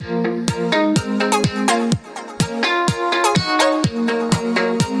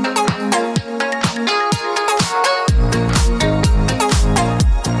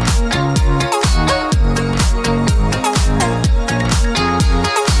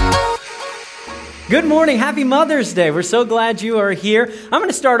Good morning. Happy Mother's Day. We're so glad you are here. I'm going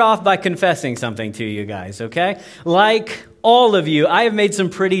to start off by confessing something to you guys, okay? Like all of you, I have made some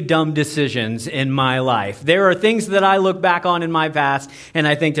pretty dumb decisions in my life. There are things that I look back on in my past, and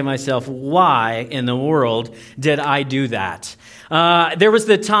I think to myself, why in the world did I do that? There was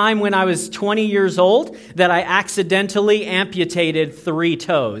the time when I was 20 years old that I accidentally amputated 3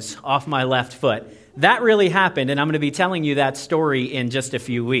 toes off my left foot. That really happened, and I'm going to be telling you that story in just a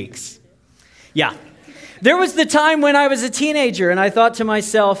few weeks. Yeah. There was the time when I was a teenager and I thought to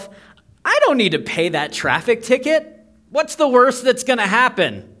myself, I don't need to pay that traffic ticket. What's the worst that's going to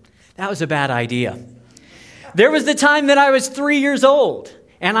happen? That was a bad idea. There was the time that I was 3 years old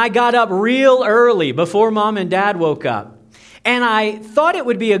and I got up real early before mom and dad woke up. And I thought it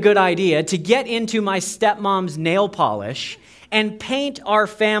would be a good idea to get into my stepmom's nail polish and paint our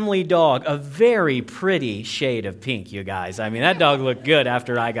family dog a very pretty shade of pink, you guys. I mean, that dog looked good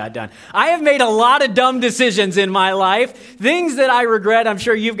after I got done. I have made a lot of dumb decisions in my life, things that I regret. I'm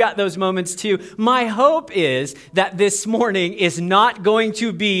sure you've got those moments too. My hope is that this morning is not going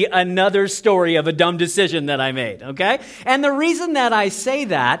to be another story of a dumb decision that I made, okay? And the reason that I say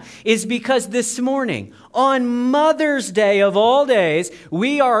that is because this morning, on Mother's Day of all days,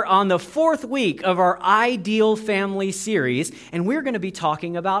 we are on the 4th week of our Ideal Family series, and we're going to be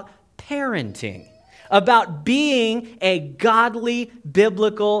talking about parenting, about being a godly,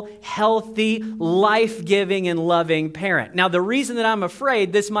 biblical, healthy, life-giving, and loving parent. Now, the reason that I'm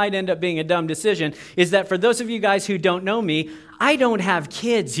afraid this might end up being a dumb decision is that for those of you guys who don't know me, I don't have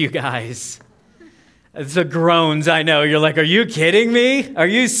kids, you guys. The groans, I know. You're like, are you kidding me? Are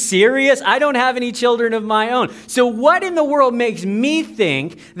you serious? I don't have any children of my own. So what in the world makes me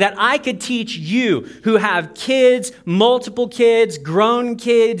think that I could teach you who have kids, multiple kids, grown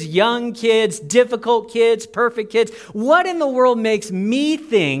kids, young kids, difficult kids, perfect kids? What in the world makes me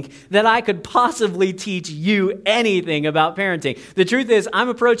think that I could possibly teach you anything about parenting? The truth is, I'm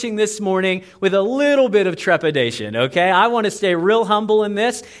approaching this morning with a little bit of trepidation, okay? I want to stay real humble in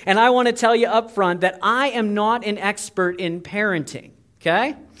this, and I want to tell you up front that I am not an expert in parenting,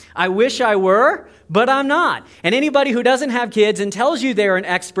 okay? I wish I were, but I'm not. And anybody who doesn't have kids and tells you they're an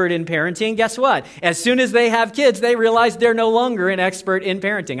expert in parenting, guess what? As soon as they have kids, they realize they're no longer an expert in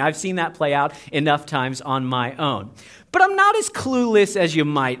parenting. I've seen that play out enough times on my own. But I'm not as clueless as you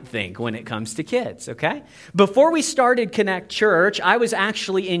might think when it comes to kids, okay? Before we started Connect Church, I was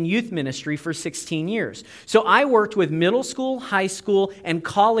actually in youth ministry for 16 years. So I worked with middle school, high school, and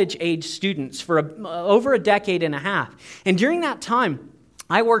college-age students for over a decade and a half. And during that time,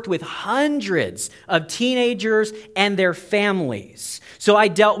 I worked with hundreds of teenagers and their families. So I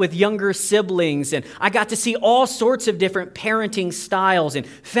dealt with younger siblings, and I got to see all sorts of different parenting styles and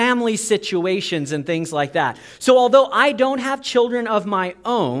family situations and things like that. So although I don't have children of my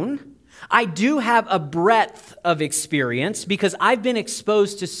own, I do have a breadth of experience because I've been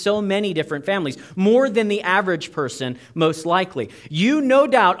exposed to so many different families, more than the average person, most likely. You, no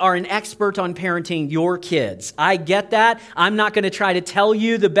doubt, are an expert on parenting your kids. I get that. I'm not going to try to tell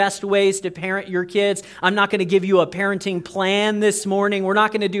you the best ways to parent your kids. I'm not going to give you a parenting plan this morning. We're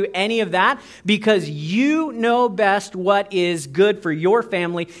not going to do any of that because you know best what is good for your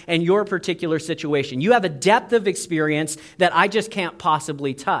family and your particular situation. You have a depth of experience that I just can't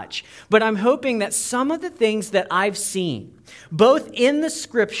possibly touch. But I'm hoping that some of the things that I've seen, both in the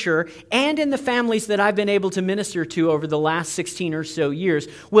scripture and in the families that I've been able to minister to over the last 16 or so years,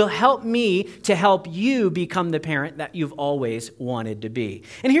 will help me to help you become the parent that you've always wanted to be.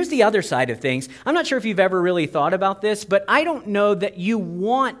 And here's the other side of things. I'm not sure if you've ever really thought about this, but I don't know that you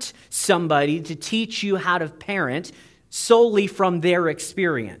want somebody to teach you how to parent solely from their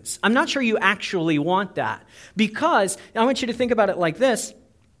experience. I'm not sure you actually want that, because I want you to think about it like this.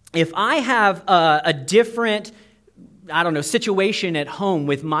 If I have a different situation at home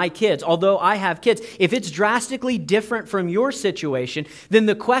with my kids, although I have kids, if it's drastically different from your situation, then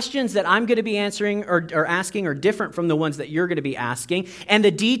the questions that I'm going to be answering or asking are different from the ones that you're going to be asking, and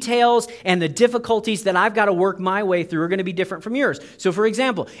the details and the difficulties that I've got to work my way through are going to be different from yours. So for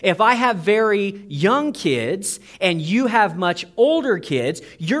example, if I have very young kids and you have much older kids,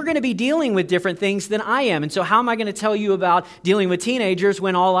 you're going to be dealing with different things than I am. And so how am I going to tell you about dealing with teenagers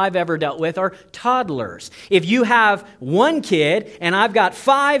when all I've ever dealt with are toddlers? If you have one kid and I've got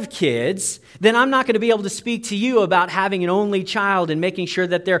 5 kids, then I'm not going to be able to speak to you about having an only child and making sure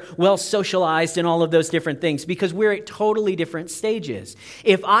that they're well socialized and all of those different things, because we're at totally different stages.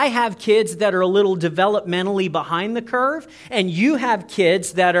 If I have kids that are a little developmentally behind the curve and you have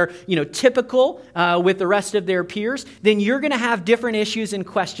kids that are, typical with the rest of their peers, then you're going to have different issues and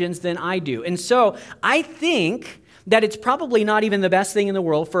questions than I do. And so I think that it's probably not even the best thing in the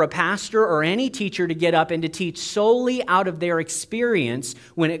world for a pastor or any teacher to get up and to teach solely out of their experience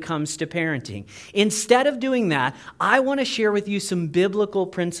when it comes to parenting. Instead of doing that, I want to share with you some biblical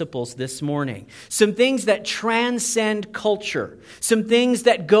principles this morning, some things that transcend culture, some things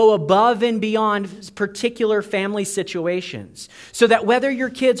that go above and beyond particular family situations, so that whether your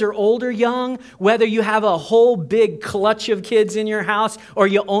kids are old or young, whether you have a whole big clutch of kids in your house or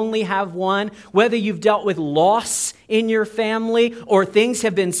you only have one, whether you've dealt with loss in your family or things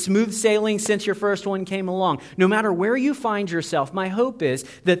have been smooth sailing since your first one came along, no matter where you find yourself, my hope is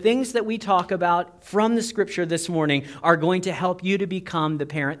the things that we talk about from the scripture this morning are going to help you to become the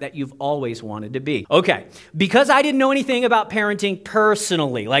parent that you've always wanted to be. Okay, because I didn't know anything about parenting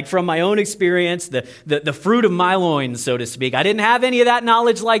personally, like from my own experience, the fruit of my loins, so to speak, I didn't have any of that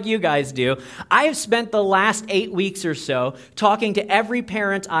knowledge like you guys do. I have spent the last 8 weeks or so talking to every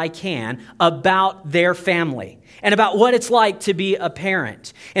parent I can about their family and about what it's like to be a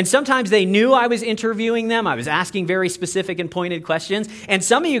parent. And sometimes they knew I was interviewing them. I was asking very specific and pointed questions. And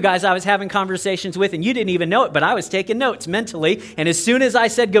some of you guys I was having conversations with, and you didn't even know it, but I was taking notes mentally. And as soon as I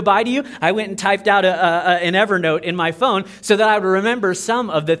said goodbye to you, I went and typed out an Evernote in my phone so that I would remember some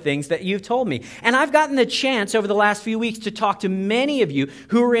of the things that you've told me. And I've gotten the chance over the last few weeks to talk to many of you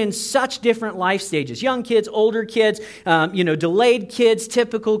who are in such different life stages, young kids, older kids, delayed kids,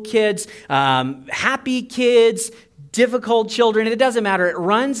 typical kids, happy kids, difficult children. It doesn't matter. It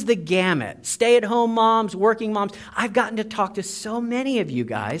runs the gamut. Stay-at-home moms, working moms. I've gotten to talk to so many of you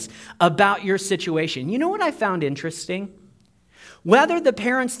guys about your situation. You know what I found interesting? Whether the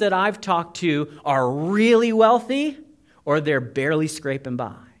parents that I've talked to are really wealthy or they're barely scraping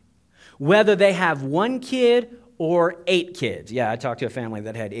by, whether they have 1 kid or 8 kids. Yeah, I talked to a family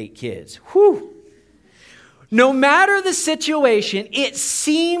that had 8 kids. Whew. No matter the situation, it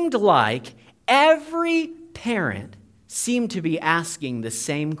seemed like every parent seemed to be asking the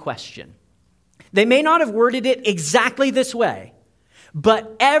same question. They may not have worded it exactly this way,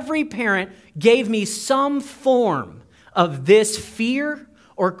 but every parent gave me some form of this fear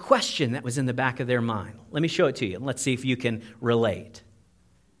or question that was in the back of their mind. Let me show it to you. Let's see if you can relate.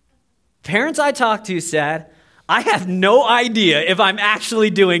 Parents I talked to said, I have no idea if I'm actually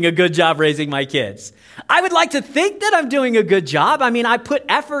doing a good job raising my kids. I would like to think that I'm doing a good job. I mean, I put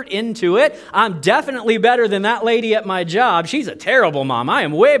effort into it. I'm definitely better than that lady at my job. She's a terrible mom. I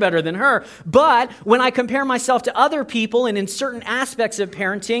am way better than her. But when I compare myself to other people and in certain aspects of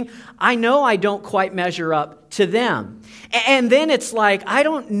parenting, I know I don't quite measure up to them. And then it's like, I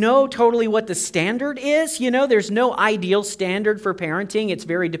don't know totally what the standard is. There's no ideal standard for parenting. It's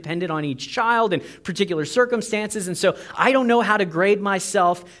very dependent on each child and particular circumstances. And so I don't know how to grade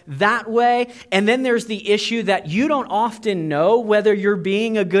myself that way. And then there's the issue that you don't often know whether you're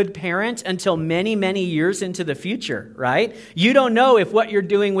being a good parent until many, many years into the future, right? You don't know if what you're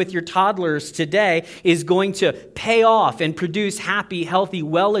doing with your toddlers today is going to pay off and produce happy, healthy,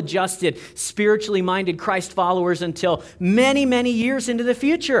 well-adjusted, spiritually minded Christ followers until many, many years into the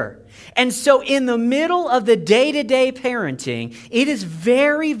future. And so in the middle of the day-to-day parenting, it is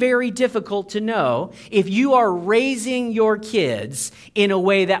very, very difficult to know if you are raising your kids in a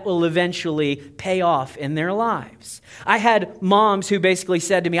way that will eventually pay off in their lives. I had moms who basically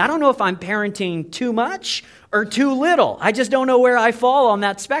said to me, I don't know if I'm parenting too much or too little. I just don't know where I fall on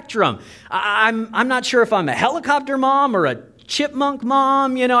that spectrum. I'm not sure if I'm a helicopter mom or a chipmunk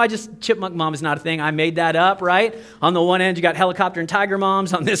mom. Chipmunk mom is not a thing. I made that up, right? On the one end, you got helicopter and tiger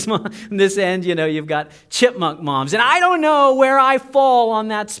moms. On this end, you've got chipmunk moms. And I don't know where I fall on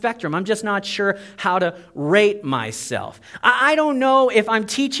that spectrum. I'm just not sure how to rate myself. I don't know if I'm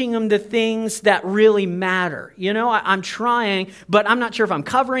teaching them the things that really matter. I'm trying, but I'm not sure if I'm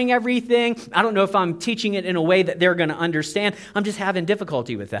covering everything. I don't know if I'm teaching it in a way that they're going to understand. I'm just having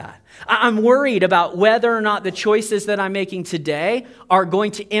difficulty with that. I'm worried about whether or not the choices that I'm making today are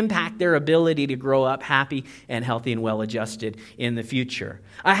going to impact their ability to grow up happy and healthy and well-adjusted in the future.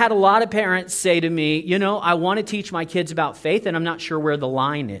 I had a lot of parents say to me, I want to teach my kids about faith, and I'm not sure where the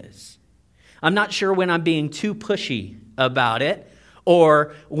line is. I'm not sure when I'm being too pushy about it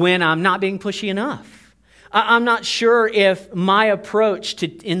or when I'm not being pushy enough. I'm not sure if my approach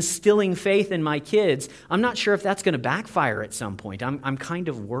to instilling faith in my kids, I'm not sure if that's going to backfire at some point. I'm kind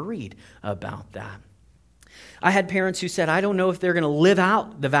of worried about that. I had parents who said, I don't know if they're going to live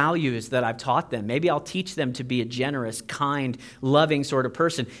out the values that I've taught them. Maybe I'll teach them to be a generous, kind, loving sort of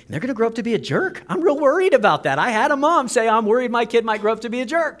person. And they're going to grow up to be a jerk. I'm real worried about that. I had a mom say, I'm worried my kid might grow up to be a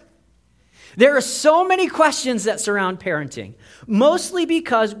jerk. There are so many questions that surround parenting, mostly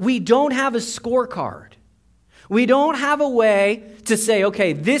because we don't have a scorecard. We don't have a way to say,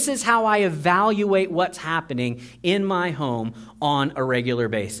 okay, this is how I evaluate what's happening in my home on a regular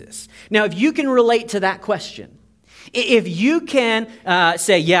basis. Now, if you can relate to that question, if you can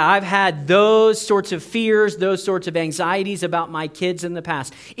say, yeah, I've had those sorts of fears, those sorts of anxieties about my kids in the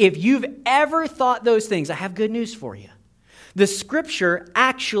past, if you've ever thought those things, I have good news for you. The Scripture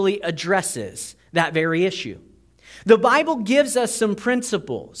actually addresses that very issue. The Bible gives us some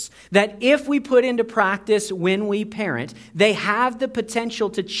principles that if we put into practice when we parent, they have the potential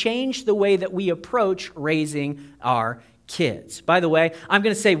to change the way that we approach raising our kids. By the way, I'm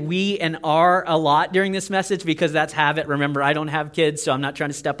going to say we and our a lot during this message because that's habit. Remember, I don't have kids, so I'm not trying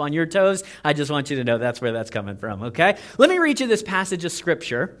to step on your toes. I just want you to know that's where that's coming from, okay? Let me read you this passage of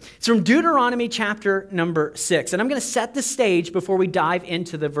Scripture. It's from Deuteronomy chapter number 6, and I'm going to set the stage before we dive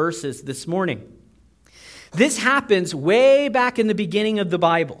into the verses this morning. This happens way back in the beginning of the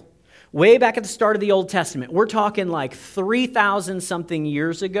Bible, way back at the start of the Old Testament. We're talking like 3,000 something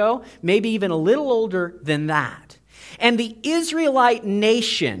years ago, maybe even a little older than that. And the Israelite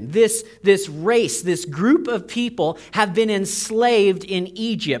nation, this race, this group of people have been enslaved in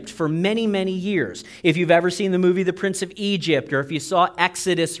Egypt for many, many years. If you've ever seen the movie The Prince of Egypt, or if you saw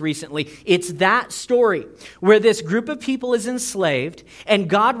Exodus recently, it's that story where this group of people is enslaved and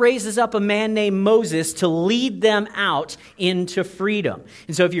God raises up a man named Moses to lead them out into freedom.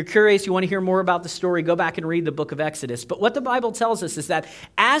 And so if you're curious, you want to hear more about the story, go back and read the book of Exodus. But what the Bible tells us is that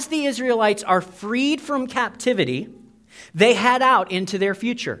as the Israelites are freed from captivity, they head out into their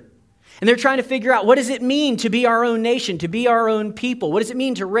future. And they're trying to figure out, what does it mean to be our own nation, to be our own people? What does it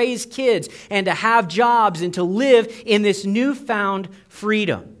mean to raise kids and to have jobs and to live in this newfound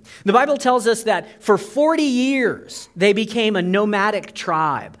freedom? The Bible tells us that for 40 years, they became a nomadic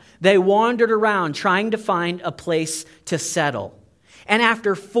tribe. They wandered around trying to find a place to settle. And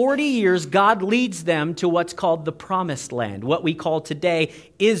after 40 years, God leads them to what's called the Promised Land, what we call today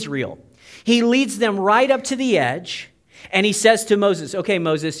Israel. He leads them right up to the edge. And he says to Moses, okay,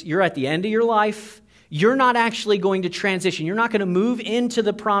 Moses, you're at the end of your life. You're not actually going to transition. You're not going to move into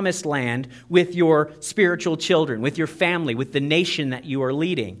the promised land with your spiritual children, with your family, with the nation that you are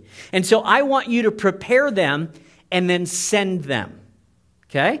leading. And so I want you to prepare them and then send them.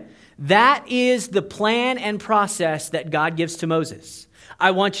 Okay? That is the plan and process that God gives to Moses.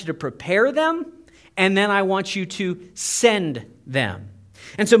 I want you to prepare them, and then I want you to send them.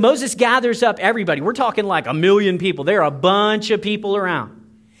 And so Moses gathers up everybody. We're talking like 1 million people. There are a bunch of people around.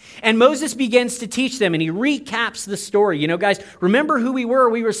 And Moses begins to teach them, and he recaps the story. You know, guys, remember who we were.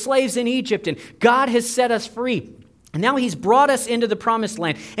 We were slaves in Egypt, and God has set us free. And now he's brought us into the promised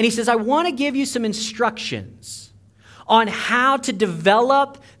land. And he says, I want to give you some instructions on how to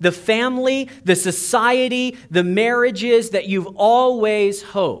develop the family, the society, the marriages that you've always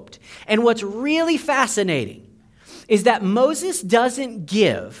hoped. And what's really fascinating is that Moses doesn't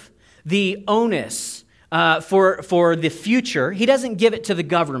give the onus for the future. He doesn't give it to the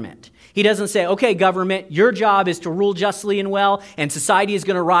government. He doesn't say, okay, government, your job is to rule justly and well, and society is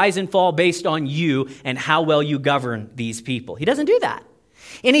going to rise and fall based on you and how well you govern these people. He doesn't do that.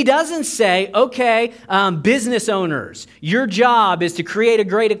 And he doesn't say, okay, business owners, your job is to create a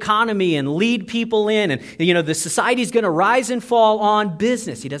great economy and lead people in, and the society is going to rise and fall on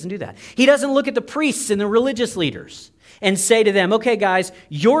business. He doesn't do that. He doesn't look at the priests and the religious leaders and say to them, okay, guys,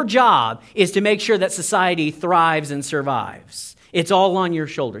 your job is to make sure that society thrives and survives. It's all on your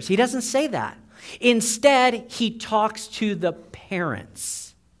shoulders. He doesn't say that. Instead, he talks to the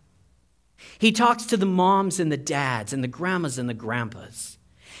parents. He talks to the moms and the dads and the grandmas and the grandpas.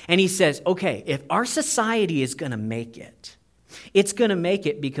 And he says, okay, if our society is going to make it, it's going to make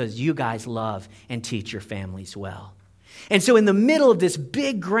it because you guys love and teach your families well. And so in the middle of this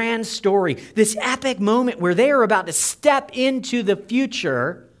big grand story, this epic moment where they are about to step into the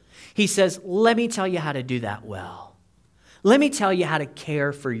future, he says, let me tell you how to do that well. Let me tell you how to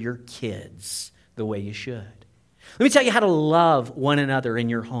care for your kids the way you should. Let me tell you how to love one another in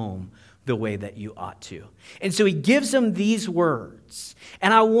your home the way that you ought to. And so he gives them these words.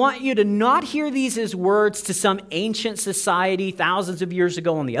 And I want you to not hear these as words to some ancient society thousands of years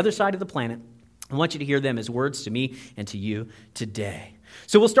ago on the other side of the planet. I want you to hear them as words to me and to you today.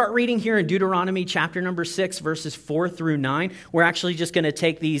 So we'll start reading here in Deuteronomy chapter number 6, verses 4 through 9. We're actually just going to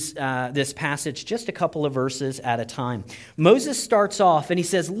take this passage just a couple of verses at a time. Moses starts off and he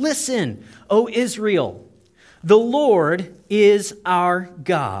says, listen, O Israel, the Lord is our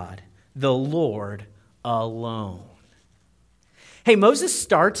God, the Lord alone. Hey, Moses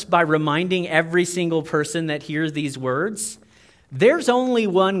starts by reminding every single person that hears these words, there's only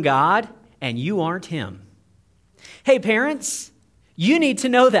one God, and you aren't him. Hey, parents, you need to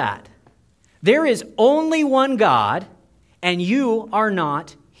know that. There is only one God, and you are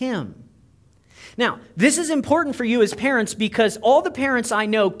not him. Now, this is important for you as parents because all the parents I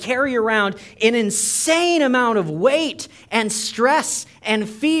know carry around an insane amount of weight and stress and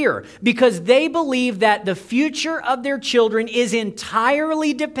fear because they believe that the future of their children is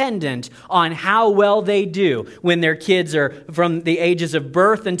entirely dependent on how well they do when their kids are from the ages of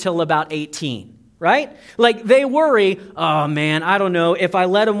birth until about 18. Right? Like they worry, oh man, I don't know, if I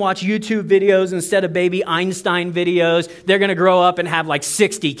let them watch YouTube videos instead of baby Einstein videos, they're going to grow up and have like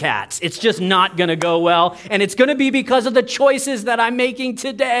 60 cats. It's just not going to go well. And it's going to be because of the choices that I'm making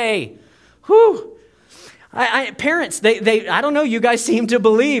today. Whew. Parents, I don't know, you guys seem to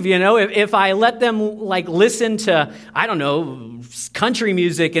believe, if I let them like listen to, I don't know, country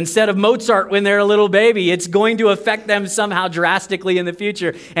music instead of Mozart when they're a little baby, it's going to affect them somehow drastically in the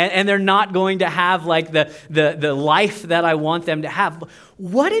future. And they're not going to have like the life that I want them to have.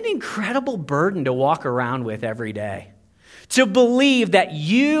 What an incredible burden to walk around with every day. To believe that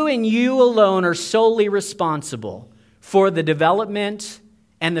you and you alone are solely responsible for the development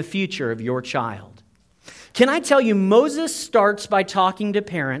and the future of your child. Can I tell you, Moses starts by talking to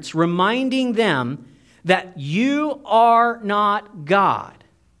parents, reminding them that you are not God.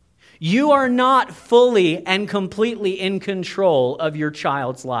 You are not fully and completely in control of your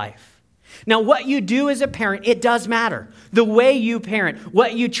child's life. Now, what you do as a parent, it does matter. The way you parent,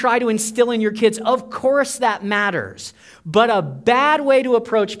 what you try to instill in your kids, of course that matters. But a bad way to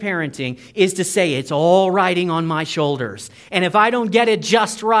approach parenting is to say, it's all riding on my shoulders. And if I don't get it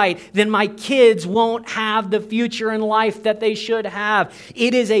just right, then my kids won't have the future and life that they should have.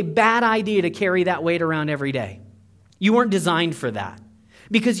 It is a bad idea to carry that weight around every day. You weren't designed for that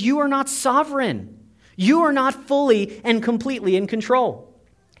because you are not sovereign. You are not fully and completely in control.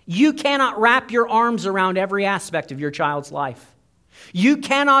 You cannot wrap your arms around every aspect of your child's life. You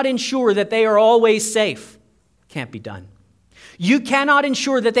cannot ensure that they are always safe. Can't be done. You cannot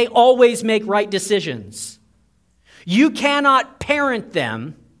ensure that they always make right decisions. You cannot parent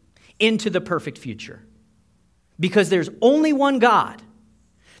them into the perfect future because there's only one God.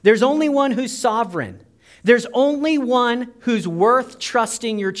 There's only one who's sovereign. There's only one who's worth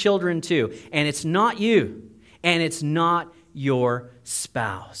trusting your children to, and it's not you, and it's not your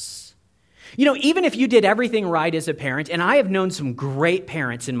spouse. Even if you did everything right as a parent, and I have known some great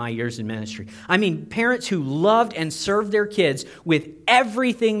parents in my years in ministry. I mean, parents who loved and served their kids with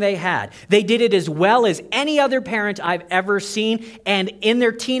everything they had. They did it as well as any other parent I've ever seen. And in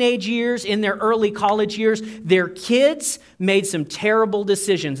their teenage years, in their early college years, their kids made some terrible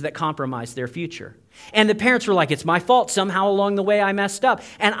decisions that compromised their future. And the parents were like, it's my fault. Somehow along the way I messed up.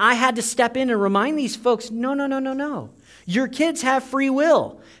 And I had to step in and remind these folks, no. Your kids have free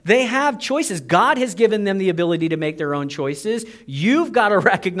will. They have choices. God has given them the ability to make their own choices. You've got to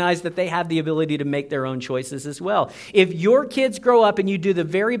recognize that they have the ability to make their own choices as well. If your kids grow up and you do the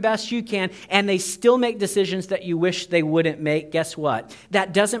very best you can and they still make decisions that you wish they wouldn't make, guess what?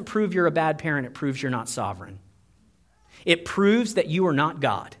 That doesn't prove you're a bad parent. It proves you're not sovereign. It proves that you are not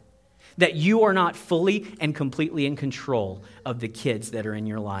God, that you are not fully and completely in control of the kids that are in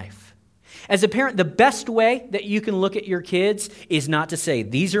your life. As a parent, the best way that you can look at your kids is not to say,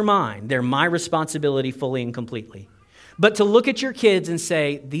 these are mine, they're my responsibility fully and completely, but to look at your kids and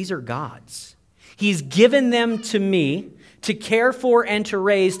say, these are God's. He's given them to me to care for and to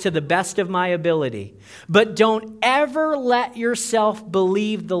raise to the best of my ability. But don't ever let yourself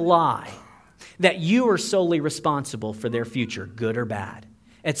believe the lie that you are solely responsible for their future, good or bad.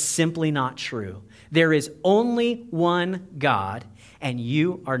 It's simply not true. There is only one God, and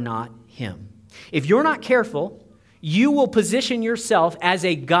you are not him. If you're not careful, you will position yourself as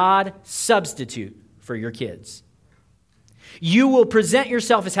a God substitute for your kids. You will present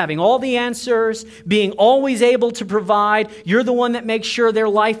yourself as having all the answers, being always able to provide. You're the one that makes sure their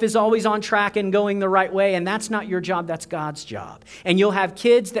life is always on track and going the right way, and that's not your job, that's God's job. And you'll have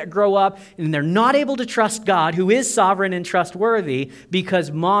kids that grow up and they're not able to trust God, who is sovereign and trustworthy, because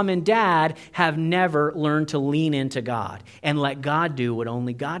mom and dad have never learned to lean into God and let God do what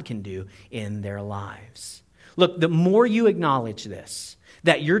only God can do in their lives. Look, the more you acknowledge this,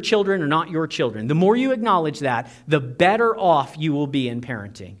 that your children are not your children, the more you acknowledge that, the better off you will be in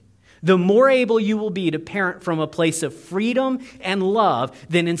parenting. The more able you will be to parent from a place of freedom and love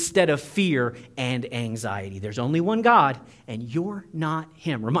than instead of fear and anxiety. There's only one God, and you're not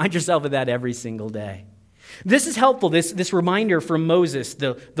him. Remind yourself of that every single day. This is helpful, this reminder from Moses,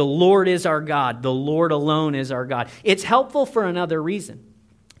 the Lord is our God, the Lord alone is our God. It's helpful for another reason,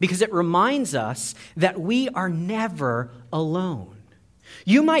 because it reminds us that we are never alone.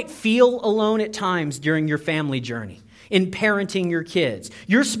 You might feel alone at times during your family journey. in parenting your kids.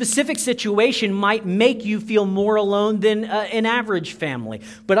 Your specific situation might make you feel more alone than an average family.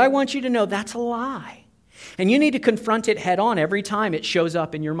 But I want you to know that's a lie. And you need to confront it head on every time it shows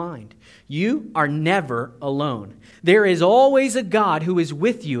up in your mind. You are never alone. There is always a God who is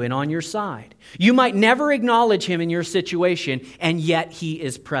with you and on your side. You might never acknowledge him in your situation, and yet he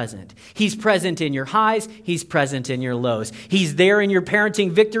is present. He's present in your highs. He's present in your lows. He's there in your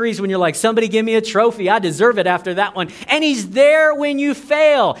parenting victories when you're like, somebody give me a trophy. I deserve it after that one. And he's there when you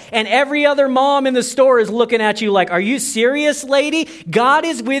fail. And every other mom in the store is looking at you like, are you serious, lady? God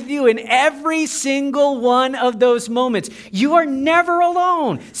is with you in every single one of those moments. You are never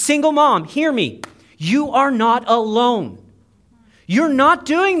alone. Single mom, hear me. You are not alone. You're not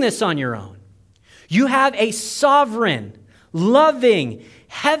doing this on your own. You have a sovereign, loving,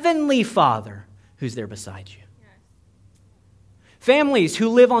 heavenly Father who's there beside you. Families who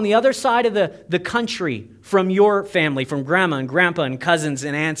live on the other side of the country from your family, from grandma and grandpa and cousins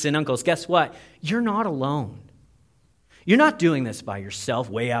and aunts and uncles, guess what? You're not alone. You're not doing this by yourself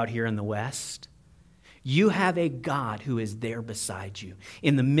way out here in the West. You have a God who is there beside you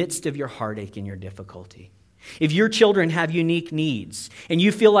in the midst of your heartache and your difficulty. If your children have unique needs and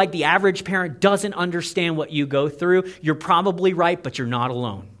you feel like the average parent doesn't understand what you go through, you're probably right, but you're not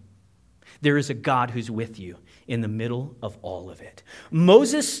alone. There is a God who's with you in the middle of all of it.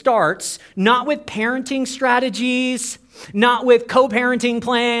 Moses starts not with parenting strategies, not with co-parenting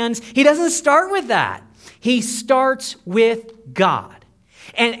plans. He doesn't start with that. He starts with God.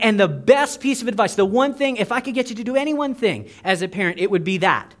 And the best piece of advice, the one thing, if I could get you to do any one thing as a parent, it would be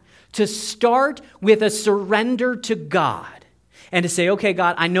that. To start with a surrender to God and to say, okay,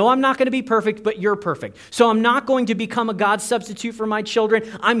 God, I know I'm not going to be perfect, but you're perfect. So I'm not going to become a God substitute for my children.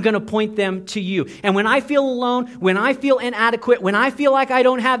 I'm going to point them to you. And when I feel alone, when I feel inadequate, when I feel like I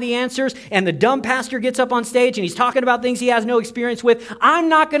don't have the answers, and the dumb pastor gets up on stage and he's talking about things he has no experience with, I'm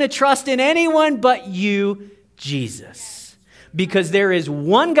not going to trust in anyone but you, Jesus. Because there is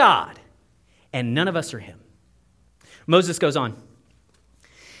one God, and none of us are him. Moses goes on.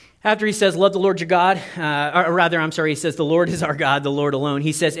 After he says, love the Lord your God, he says, the Lord is our God, the Lord alone.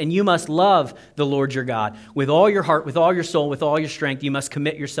 He says, and you must love the Lord your God with all your heart, with all your soul, with all your strength. You must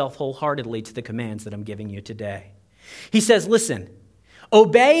commit yourself wholeheartedly to the commands that I'm giving you today. He says, listen,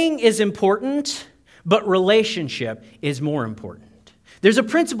 obeying is important, but relationship is more important. There's a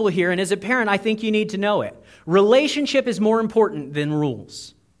principle here, and as a parent, I think you need to know it. Relationship is more important than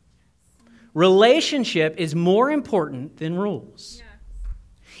rules. Relationship is more important than rules.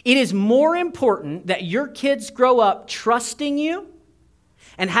 It is more important that your kids grow up trusting you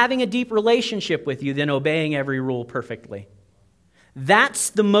and having a deep relationship with you than obeying every rule perfectly. That's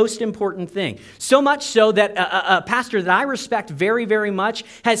the most important thing. So much so that a pastor that I respect very, very much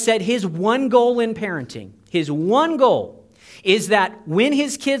has said his one goal in parenting, his one goal is that when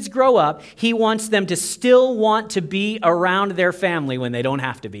his kids grow up, he wants them to still want to be around their family when they don't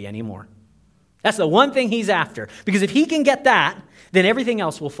have to be anymore. That's the one thing he's after. Because if he can get that, then everything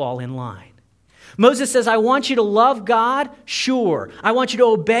else will fall in line. Moses says, I want you to love God, sure. I want you to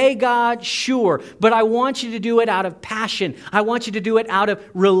obey God, sure. But I want you to do it out of passion. I want you to do it out of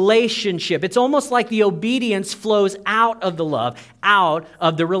relationship. It's almost like the obedience flows out of the love, out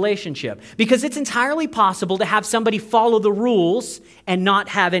of the relationship. Because it's entirely possible to have somebody follow the rules and not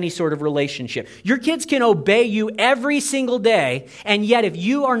have any sort of relationship. Your kids can obey you every single day, and yet if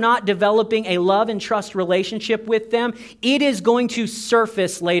you are not developing a love and trust relationship with them, it is going to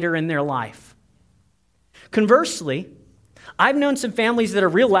surface later in their life. Conversely, I've known some families that are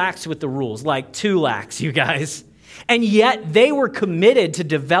real lax with the rules, like too lax, you guys. And yet they were committed to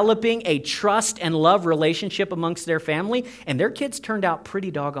developing a trust and love relationship amongst their family, and their kids turned out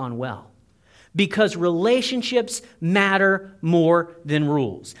pretty doggone well. Because relationships matter more than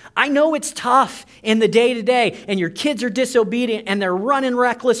rules. I know it's tough in the day-to-day, and your kids are disobedient, and they're running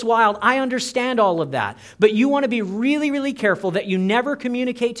reckless wild. I understand all of that. But you want to be really, really careful that you never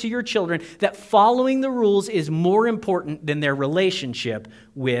communicate to your children that following the rules is more important than their relationship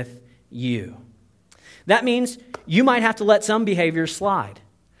with you. That means you might have to let some behaviors slide.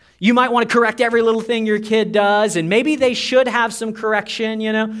 You might want to correct every little thing your kid does, and maybe they should have some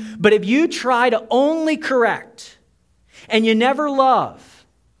correction, But if you try to only correct and you never love,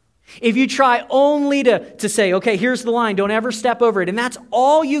 if you try only to say, okay, here's the line, don't ever step over it, and that's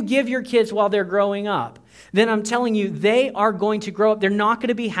all you give your kids while they're growing up, then I'm telling you, they are going to grow up. They're not going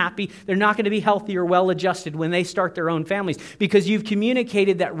to be happy. They're not going to be healthy or well-adjusted when they start their own families because you've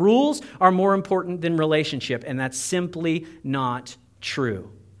communicated that rules are more important than relationship, and that's simply not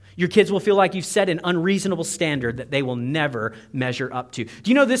true. Your kids will feel like you've set an unreasonable standard that they will never measure up to. Do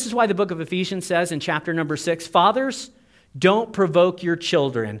you know this is why the book of Ephesians says in chapter number 6, fathers, Don't provoke your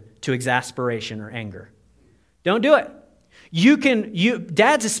children to exasperation or anger. Don't do it.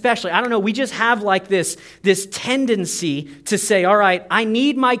 Dads especially, I don't know, we just have like this tendency to say, all right, I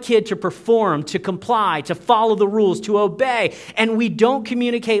need my kid to perform, to comply, to follow the rules, to obey. And we don't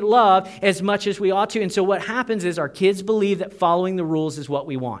communicate love as much as we ought to. And so what happens is our kids believe that following the rules is what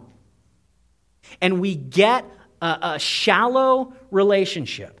we want. And we get a shallow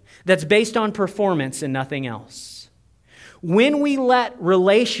relationship that's based on performance and nothing else. When we let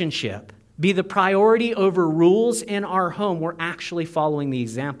relationship be the priority over rules in our home, we're actually following the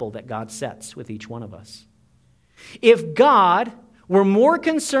example that God sets with each one of us. If God were more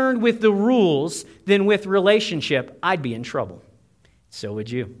concerned with the rules than with relationship, I'd be in trouble. So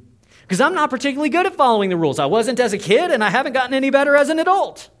would you. Because I'm not particularly good at following the rules. I wasn't as a kid, and I haven't gotten any better as an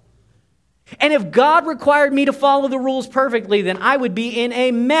adult. And if God required me to follow the rules perfectly, then I would be in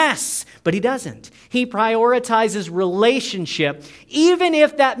a mess. But he doesn't. He prioritizes relationship, even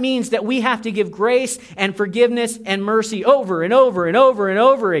if that means that we have to give grace and forgiveness and mercy over and over and over and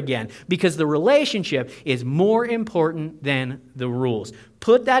over again, because the relationship is more important than the rules.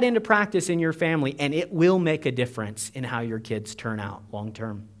 Put that into practice in your family, and it will make a difference in how your kids turn out long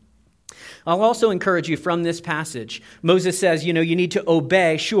term. I'll also encourage you from this passage. Moses says, you need to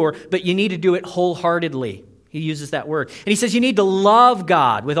obey, sure, but you need to do it wholeheartedly. He uses that word. And he says you need to love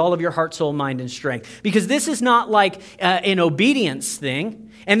God with all of your heart, soul, mind, and strength. Because this is not like an obedience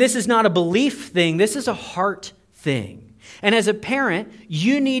thing, and this is not a belief thing. This is a heart thing. And as a parent,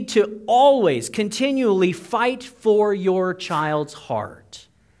 you need to always, continually fight for your child's heart.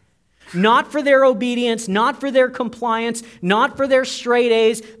 Not for their obedience, not for their compliance, not for their straight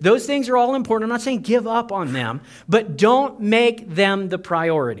A's. Those things are all important. I'm not saying give up on them, but don't make them the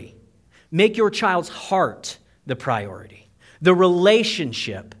priority. Make your child's heart the priority, the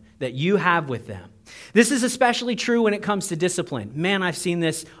relationship that you have with them. This is especially true when it comes to discipline. Man, I've seen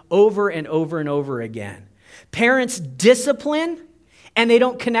this over and over and over again. Parents discipline, and they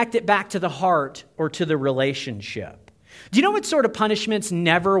don't connect it back to the heart or to the relationship. Do you know what sort of punishments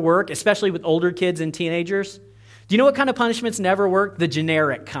never work, especially with older kids and teenagers? Do you know what kind of punishments never work? The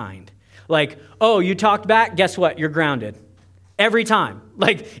generic kind. Like, oh, you talked back, guess what? You're grounded. Every time.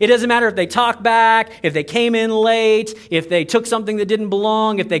 Like, it doesn't matter if they talk back, if they came in late, if they took something that didn't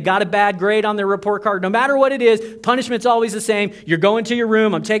belong, if they got a bad grade on their report card. No matter what it is, punishment's always the same. You're going to your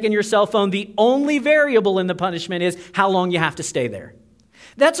room, I'm taking your cell phone. The only variable in the punishment is how long you have to stay there.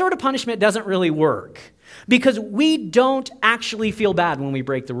 That sort of punishment doesn't really work. Because we don't actually feel bad when we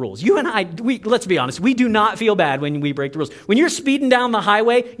break the rules. You and I, let's be honest, we do not feel bad when we break the rules. When you're speeding down the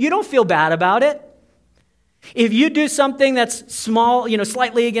highway, you don't feel bad about it. If you do something that's small,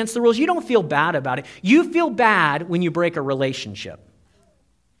 slightly against the rules, you don't feel bad about it. You feel bad when you break a relationship.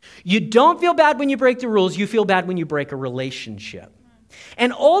 You don't feel bad when you break the rules. You feel bad when you break a relationship.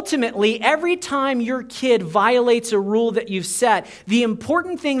 And ultimately, every time your kid violates a rule that you've set, the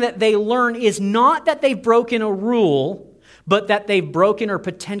important thing that they learn is not that they've broken a rule, but that they've broken or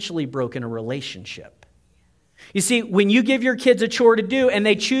potentially broken a relationship. You see, when you give your kids a chore to do and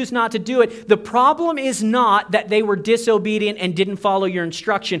they choose not to do it, the problem is not that they were disobedient and didn't follow your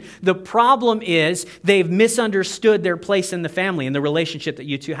instruction. The problem is they've misunderstood their place in the family and the relationship that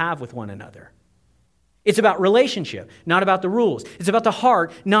you two have with one another. It's about relationship, not about the rules. It's about the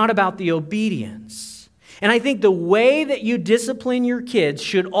heart, not about the obedience. And I think the way that you discipline your kids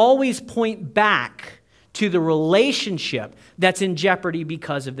should always point back to the relationship that's in jeopardy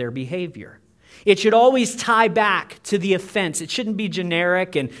because of their behavior. It should always tie back to the offense. It shouldn't be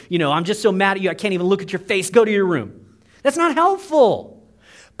generic and, I'm just so mad at you, I can't even look at your face, go to your room. That's not helpful.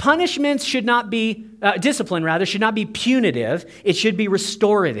 Punishments should not be, discipline rather, should not be punitive. It should be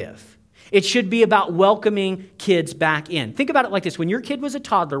restorative. It should be about welcoming kids back in. Think about it like this. When your kid was a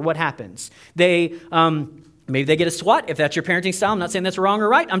toddler, what happens? Maybe they get a swat, if that's your parenting style. I'm not saying that's wrong or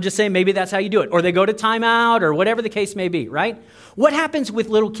right. I'm just saying maybe that's how you do it. Or they go to timeout or whatever the case may be, right? What happens with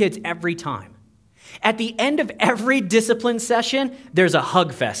little kids every time? At the end of every discipline session, there's a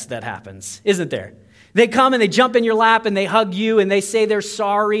hug fest that happens, isn't there? They come and they jump in your lap and they hug you and they say they're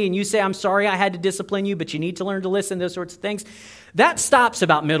sorry and you say, I'm sorry I had to discipline you, but you need to learn to listen, those sorts of things. That stops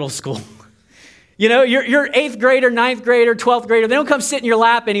about middle school. Your 8th grader, 9th grader, 12th grader, they don't come sit in your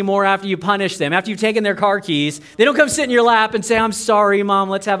lap anymore after you punish them. After you've taken their car keys, they don't come sit in your lap and say, I'm sorry, Mom,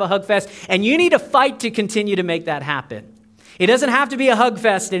 let's have a hug fest. And you need to fight to continue to make that happen. It doesn't have to be a hug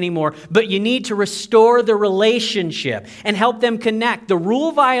fest anymore, but you need to restore the relationship and help them connect the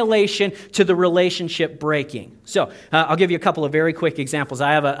rule violation to the relationship breaking. So I'll give you a couple of very quick examples.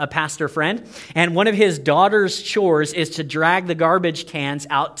 I have a pastor friend, and one of his daughter's chores is to drag the garbage cans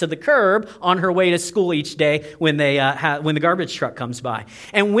out to the curb on her way to school each day when when the garbage truck comes by.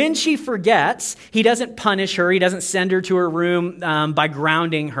 And when she forgets, he doesn't punish her. He doesn't send her to her room by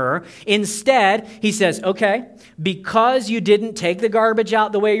grounding her. Instead, he says, okay, because you didn't take the garbage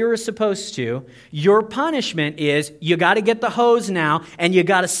out the way you were supposed to, your punishment is you got to get the hose now and you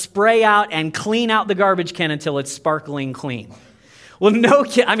got to spray out and clean out the garbage can until it's sparkling clean. Well, no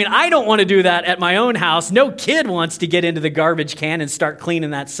kid, I don't want to do that at my own house. No kid wants to get into the garbage can and start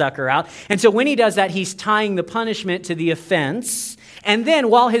cleaning that sucker out. And so when he does that, he's tying the punishment to the offense. And then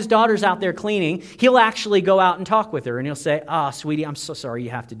while his daughter's out there cleaning, he'll actually go out and talk with her. And he'll say, sweetie, I'm so sorry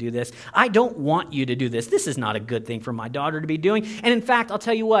you have to do this. I don't want you to do this. This is not a good thing for my daughter to be doing. And in fact, I'll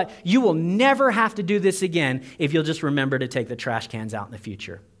tell you what, you will never have to do this again if you'll just remember to take the trash cans out in the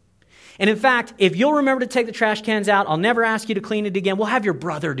future. And in fact, if you'll remember to take the trash cans out, I'll never ask you to clean it again. We'll have your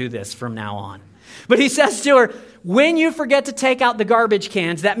brother do this from now on. But he says to her, when you forget to take out the garbage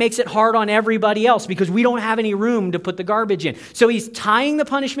cans, that makes it hard on everybody else because we don't have any room to put the garbage in. So he's tying the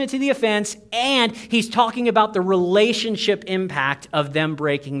punishment to the offense, and he's talking about the relationship impact of them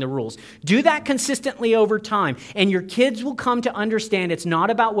breaking the rules. Do that consistently over time, and your kids will come to understand it's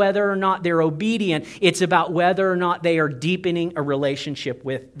not about whether or not they're obedient. It's about whether or not they are deepening a relationship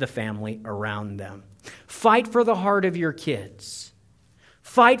with the family around them. Fight for the heart of your kids.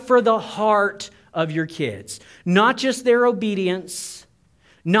 Fight for the heart of your kids. Not just their obedience,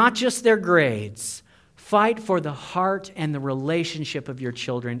 not just their grades. Fight for the heart and the relationship of your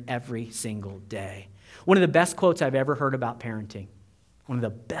children every single day. One of the best quotes I've ever heard about parenting, one of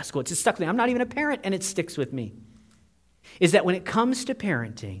the best quotes, it stuck with me. I'm not even a parent, and it sticks with me, is that when it comes to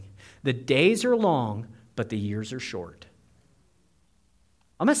parenting, the days are long, but the years are short.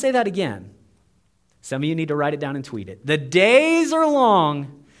 I'm going to say that again. Some of you need to write it down and tweet it. The days are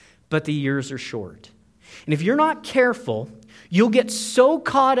long, but the years are short. And if you're not careful, you'll get so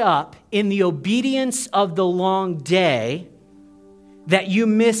caught up in the obedience of the long day that you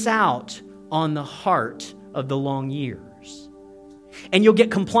miss out on the heart of the long years. And you'll get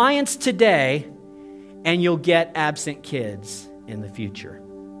compliance today, and you'll get absent kids in the future.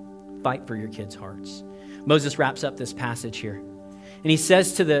 Fight for your kids' hearts. Moses wraps up this passage here. And he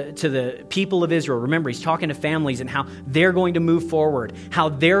says to the people of Israel, remember, he's talking to families and how they're going to move forward, how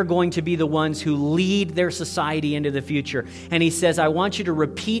they're going to be the ones who lead their society into the future. And he says, I want you to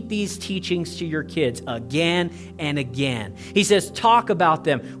repeat these teachings to your kids again and again. He says, talk about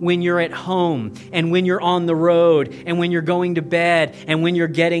them when you're at home and when you're on the road and when you're going to bed and when you're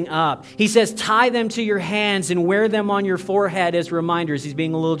getting up. He says, tie them to your hands and wear them on your forehead as reminders. He's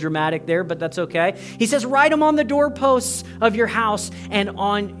being a little dramatic there, but that's okay. He says, write them on the doorposts of your house and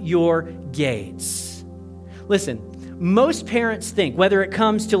on your gates. Listen, most parents think, whether it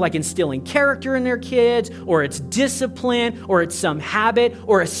comes to like instilling character in their kids, or it's discipline, or it's some habit,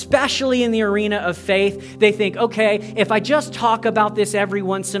 or especially in the arena of faith, they think, okay, if I just talk about this every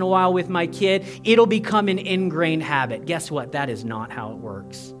once in a while with my kid, it'll become an ingrained habit. Guess what? That is not how it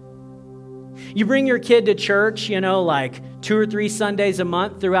works. You bring your kid to church, like 2 or 3 Sundays a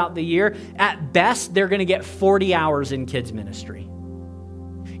month throughout the year. At best, they're going to get 40 hours in kids ministry.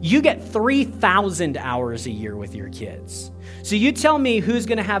 You get 3,000 hours a year with your kids. So you tell me who's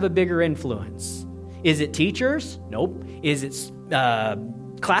going to have a bigger influence. Is it teachers? Nope. Is it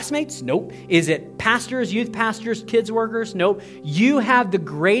classmates? Nope. Is it pastors, youth pastors, kids workers? Nope. You have the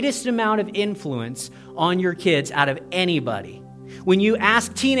greatest amount of influence on your kids out of anybody. When you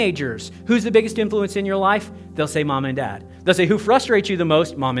ask teenagers, who's the biggest influence in your life? They'll say mom and dad. They'll say, who frustrates you the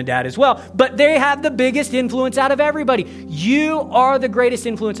most? Mom and dad as well. But they have the biggest influence out of everybody. You are the greatest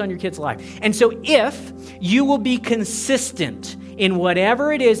influence on your kid's life. And so if you will be consistent in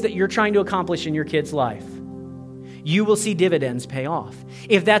whatever it is that you're trying to accomplish in your kid's life, you will see dividends pay off.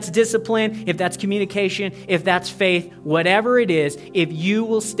 If that's discipline, if that's communication, if that's faith, whatever it is, if you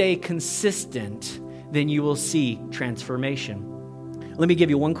will stay consistent, then you will see transformation. Let me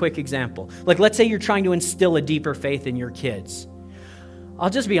give you one quick example. Like, let's say you're trying to instill a deeper faith in your kids. I'll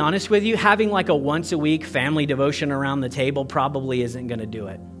just be honest with you, having like a once a week family devotion around the table probably isn't going to do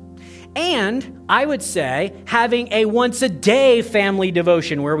it. And I would say having a once a day family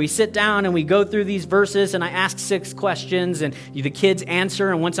devotion where we sit down and we go through these verses and I ask 6 questions and the kids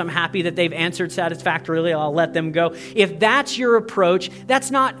answer. And once I'm happy that they've answered satisfactorily, I'll let them go. If that's your approach,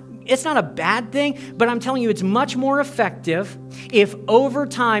 it's not a bad thing, but I'm telling you, it's much more effective if over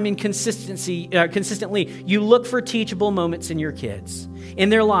time and consistently you look for teachable moments in your kids, in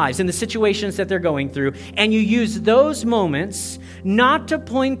their lives, in the situations that they're going through, and you use those moments not to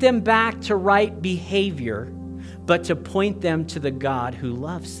point them back to right behavior, but to point them to the God who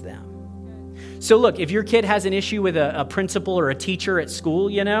loves them. So look, if your kid has an issue with a principal or a teacher at school,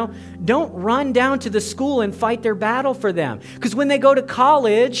 don't run down to the school and fight their battle for them. Because when they go to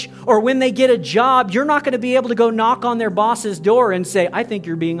college or when they get a job, you're not going to be able to go knock on their boss's door and say, I think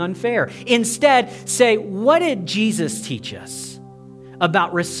you're being unfair. Instead, say, what did Jesus teach us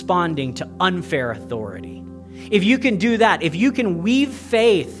about responding to unfair authority? If you can do that, if you can weave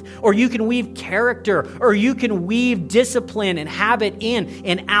faith, or you can weave character, or you can weave discipline and habit in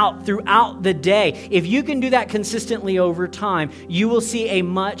and out throughout the day, if you can do that consistently over time, you will see a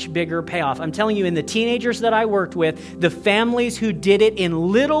much bigger payoff. I'm telling you, in the teenagers that I worked with, the families who did it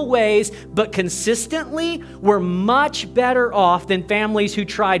in little ways but consistently were much better off than families who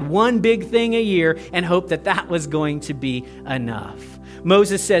tried one big thing a year and hoped that that was going to be enough.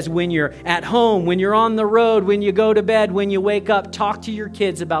 Moses says, when you're at home, when you're on the road, when you go to bed, when you wake up, talk to your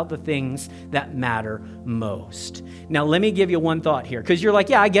kids about the things that matter most. Now, let me give you one thought here, because you're like,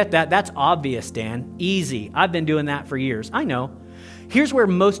 yeah, I get that. That's obvious, Dan. Easy. I've been doing that for years. I know. Here's where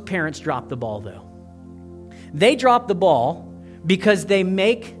most parents drop the ball, though. They drop the ball because they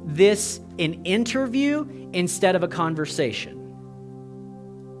make this an interview instead of a conversation.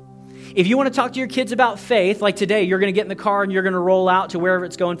 If you want to talk to your kids about faith, like today, you're going to get in the car and you're going to roll out to wherever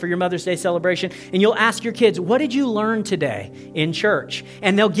it's going for your Mother's Day celebration, and you'll ask your kids, what did you learn today in church?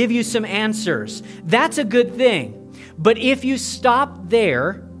 And they'll give you some answers. That's a good thing. But if you stop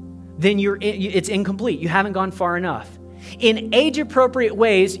there, then it's incomplete. You haven't gone far enough. In age-appropriate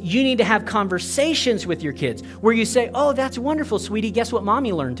ways, you need to have conversations with your kids where you say, oh, that's wonderful, sweetie. Guess what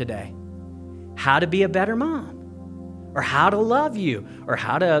Mommy learned today? How to be a better mom. Or how to love you, or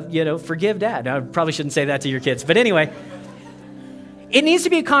how to, forgive Dad. I probably shouldn't say that to your kids, but anyway, it needs to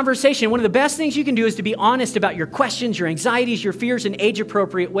be a conversation. One of the best things you can do is to be honest about your questions, your anxieties, your fears in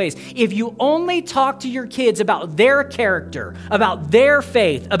age-appropriate ways. If you only talk to your kids about their character, about their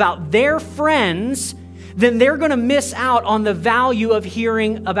faith, about their friends, then they're going to miss out on the value of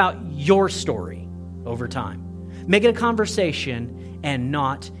hearing about your story over time. Make it a conversation and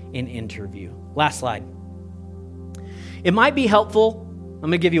not an interview. Last slide. It might be helpful, I'm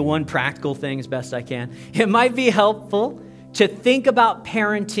going to give you one practical thing as best I can. It might be helpful to think about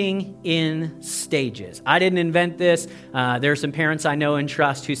parenting in stages. I didn't invent this. There are some parents I know and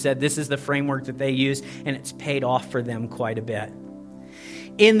trust who said this is the framework that they use, and it's paid off for them quite a bit.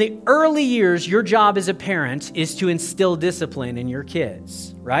 In the early years, your job as a parent is to instill discipline in your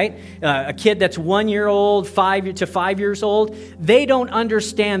kids, right? A kid that's 1 year old, 5 to 5 years old, they don't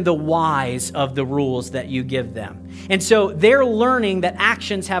understand the whys of the rules that you give them. And so they're learning that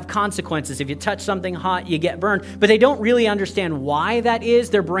actions have consequences. If you touch something hot, you get burned. But they don't really understand why that is.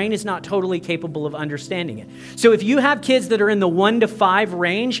 Their brain is not totally capable of understanding it. So if you have kids that are in the 1 to 5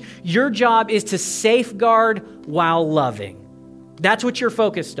 range, your job is to safeguard while loving. That's what you're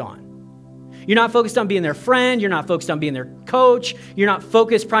focused on. You're not focused on being their friend. You're not focused on being their coach. You're not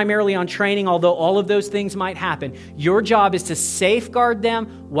focused primarily on training, although all of those things might happen. Your job is to safeguard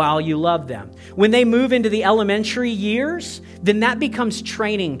them while you love them. When they move into the elementary years, then that becomes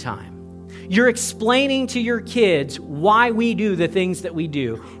training time. You're explaining to your kids why we do the things that we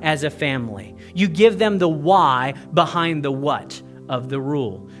do as a family. You give them the why behind the what of the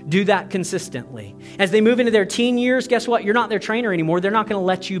rule. Do that consistently. As they move into their teen years, guess what? You're not their trainer anymore. They're not going to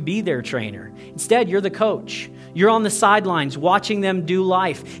let you be their trainer. Instead, you're the coach. You're on the sidelines watching them do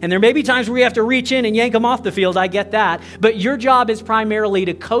life. And there may be times where you have to reach in and yank them off the field. I get that. But your job is primarily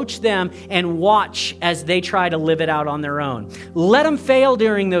to coach them and watch as they try to live it out on their own. Let them fail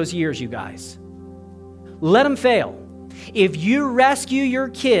during those years, you guys. Let them fail. If you rescue your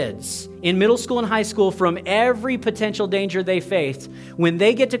kids in middle school and high school from every potential danger they face, when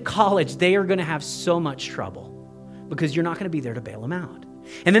they get to college, they are going to have so much trouble because you're not going to be there to bail them out.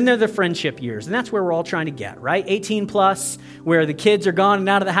 And then there are the friendship years, and that's where we're all trying to get, right? 18 plus, where the kids are gone and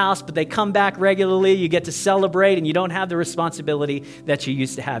out of the house, but they come back regularly. You get to celebrate, and you don't have the responsibility that you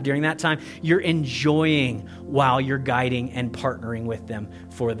used to have. During that time, you're enjoying while you're guiding and partnering with them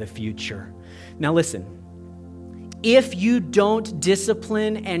for the future. Now listen. If you don't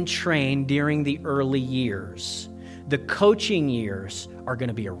discipline and train during the early years, the coaching years are going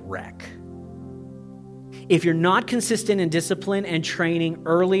to be a wreck. If you're not consistent in discipline and training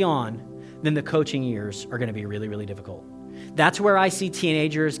early on, then the coaching years are going to be really, really difficult. That's where I see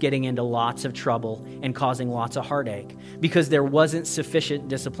teenagers getting into lots of trouble and causing lots of heartache because there wasn't sufficient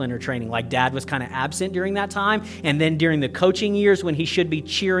discipline or training. Like dad was kind of absent during that time. And then during the coaching years when he should be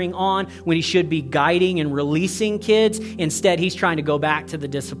cheering on, when he should be guiding and releasing kids, instead he's trying to go back to the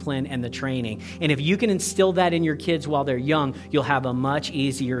discipline and the training. And if you can instill that in your kids while they're young, you'll have a much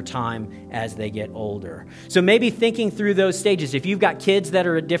easier time as they get older. So maybe thinking through those stages. If you've got kids that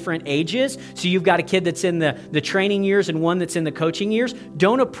are at different ages, so you've got a kid that's in the training years and one that's in the coaching years,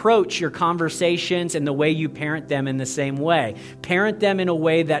 don't approach your conversations and the way you parent them in the same way. Parent them in a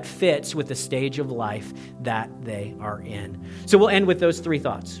way that fits with the stage of life that they are in. So we'll end with those three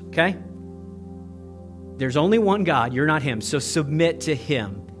thoughts, okay? There's only one God, you're not him, so submit to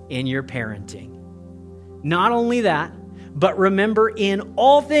him in your parenting. Not only that, but remember in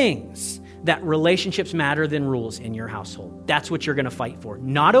all things that relationships matter than rules in your household. That's what you're going to fight for.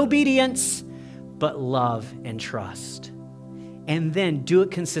 Not obedience, but love and trust. And then do it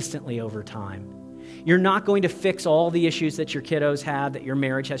consistently over time. You're not going to fix all the issues that your kiddos have, that your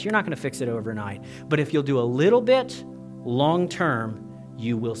marriage has. You're not going to fix it overnight. But if you'll do a little bit, long term,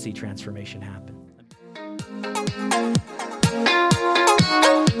 you will see transformation happen.